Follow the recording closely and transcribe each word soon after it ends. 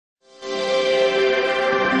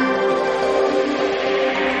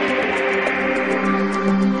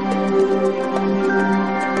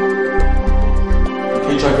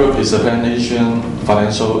is a pan-Asian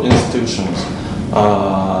financial institution.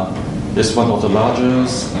 It's one of the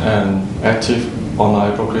largest and active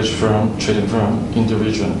online brokerage firm, trading firm in the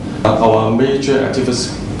region. Our major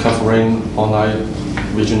activities covering online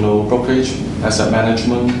regional brokerage, asset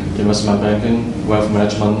management, investment banking, wealth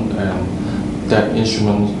management, and debt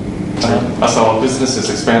instrument. As our business is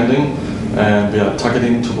expanding, and we are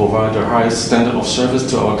targeting to provide the highest standard of service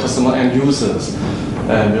to our customer and users.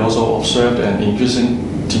 And we also observed an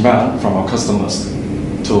increasing demand from our customers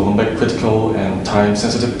to make critical and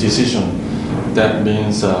time-sensitive decisions. That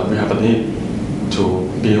means we have a need to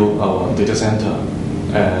build our data center,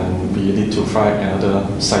 and we need to find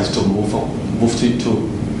another site to move to.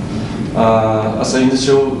 As an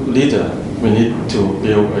industrial leader, we need to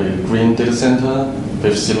build a green data center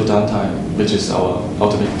with zero downtime, which is our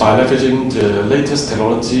ultimate. By leveraging the latest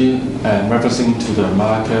technology and referencing to the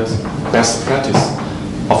market best practice,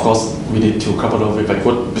 of course, we need to couple it with a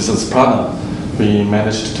good business partner. We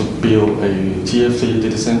managed to build a Tier 3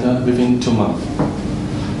 data center within 2 months.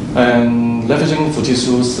 And leveraging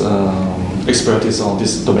Fujitsu's expertise on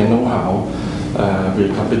this domain know-how, we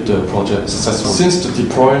complete the project successfully. Since the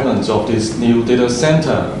deployment of this new data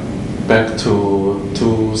center back to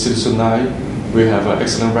Fujitsu 9, we have an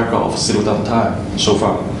excellent record of zero downtime so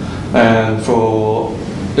far. And for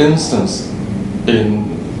instance,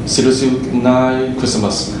 in Fujitsu 9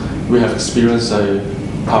 Christmas, we have experienced a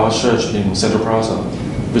power surge in Central Plaza,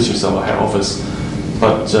 which is our head office.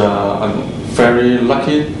 But I'm very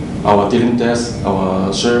lucky, our dealing desk,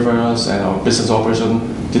 our servers, and our business operation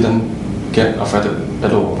didn't get affected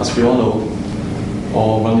at all. As we all know,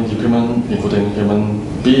 all running equipment, including human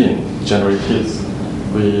being, generate heat.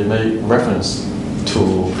 We make reference to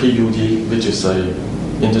PUD, which is an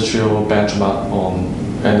industrial benchmark on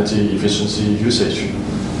energy efficiency usage.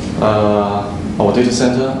 Our data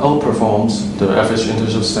center outperforms the average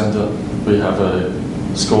industrial standard. We have a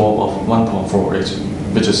score of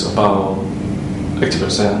 1.48, which is about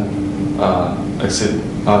 80% exceed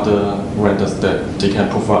other vendors that they can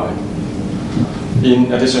provide.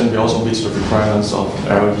 In addition, we also meet the requirements of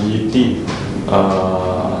LED.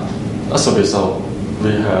 As a result,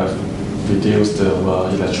 we have reduced the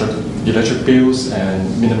electric bills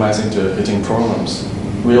and minimizing the heating problems.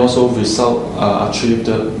 We also achieved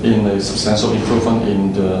in a substantial improvement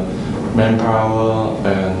in the manpower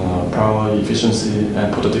and power efficiency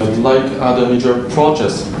and productivity. Like other major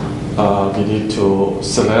projects, we need to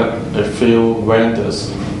select a few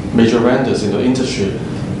vendors, major vendors in the industry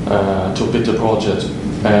to bid the project.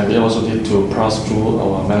 And we also need to pass through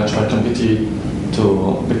our management committee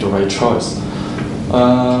to make the right choice.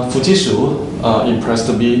 Fujitsu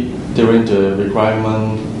impressed me during the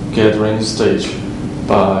requirement gathering stage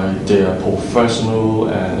by their professional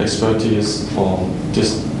and expertise on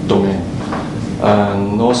this domain.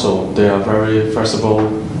 And also, they are very flexible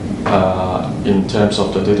in terms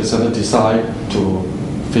of the data center design to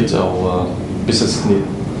fit our business need.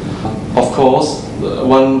 Of course,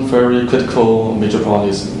 one very critical major point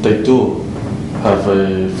is they do have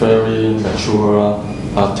a very mature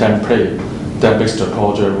template that makes the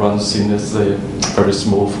project run seamlessly, very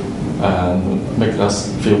smooth, and make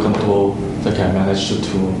us feel comfortable they can manage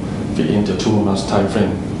to fit in the 2 months time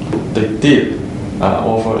frame. They did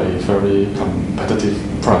offer a very competitive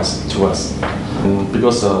price to us. And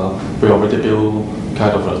because we already built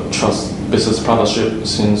kind of a trust business partnership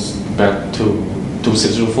since back to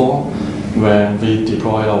 2004, when we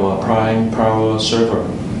deployed our prime power server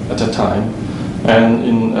at that time. And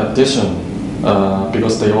in addition,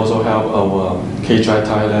 because they also help our KGI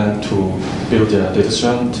Thailand to build their data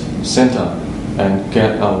center and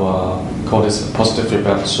get our positive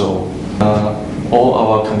feedback. So all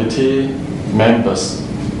our committee members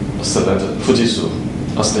selected Fujitsu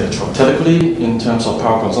as their choice. Technically, in terms of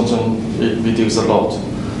power consumption, it reduced a lot.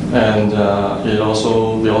 And we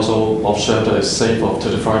also observed a save of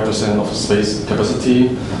 35% of space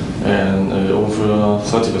capacity and over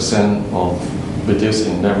 30% of reduced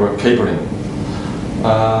in network cabling.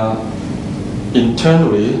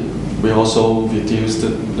 Internally, we also reduced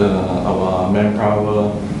our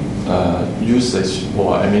manpower usage,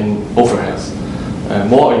 or overheads. And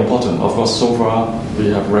more important, of course, so far we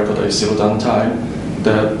have recorded a zero downtime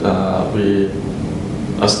that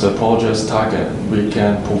as the project's target, we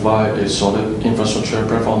can provide a solid infrastructure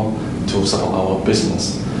platform to support our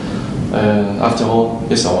business. And after all,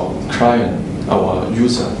 it's our client, our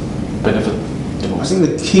user benefit. I think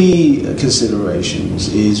the key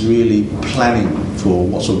considerations is really planning for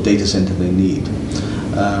what sort of data center they need.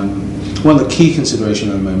 One of the key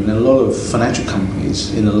considerations at the moment, in a lot of financial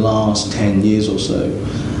companies in the last 10 years or so,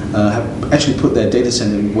 have actually put their data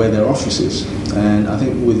center where their office is. And I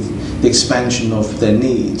think with the expansion of their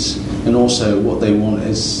needs, and also what they want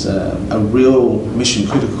is a real mission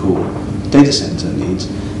critical data center needs,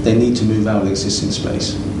 they need to move out of the existing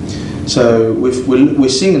space. So we're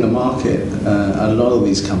seeing in the market a lot of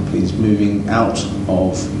these companies moving out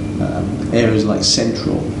of areas like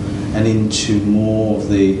central and into more of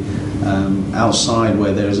the outside,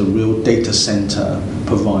 where there is a real data center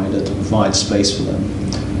provider to provide space for them.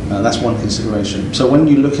 That's one consideration. So when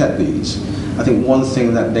you look at these, I think one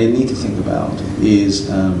thing that they need to think about is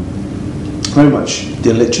very much the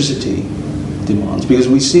electricity demands, because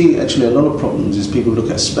we see actually a lot of problems is people look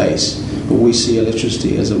at space, but we see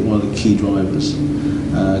electricity as one of the key drivers,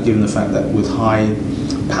 given the fact that with high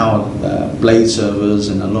powered blade servers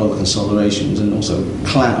and a lot of consolidations and also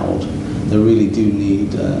cloud, they really do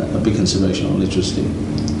need a big consideration on electricity.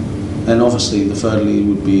 And obviously the thirdly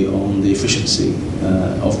would be on the efficiency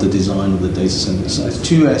of the design of the data center. So there's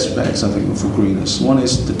two aspects, I think, for greenness. One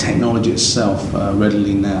is the technology itself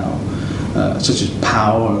readily now, such as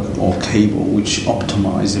power or cable, which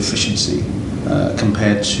optimize efficiency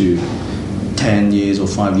compared to 10 years or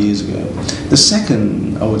 5 years ago. The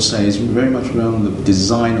second, I would say, is very much around the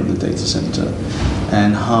design of the data center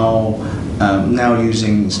and how now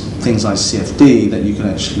using things like CFD that you can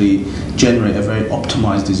actually generate a very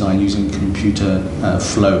optimized design using computer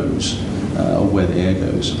flows of where the air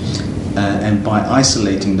goes. And by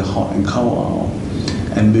isolating the hot and cold aisle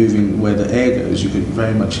and moving where the air goes, you could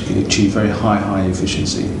very much achieve very high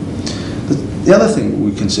efficiency. The other thing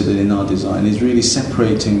we considered in our design is really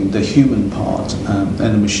separating the human part and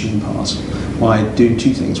the machine part by doing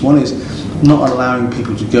two things. One is not allowing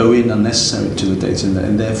people to go in unnecessarily to the data center,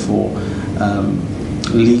 and therefore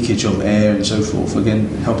leakage of air and so forth, again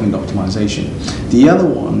helping the optimization. The other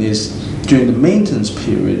one is during the maintenance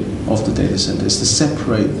period of the data center is to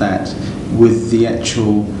separate that with the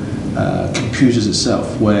actual computers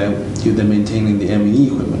itself, where they're maintaining the M&E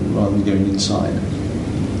equipment rather than going inside.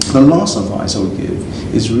 The last advice I would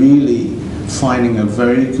give is really finding a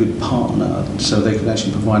very good partner so they can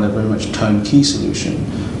actually provide a very much turnkey solution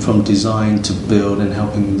from design to build and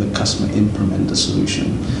helping the customer implement the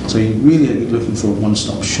solution. So you're really looking for a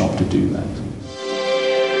one-stop shop to do that.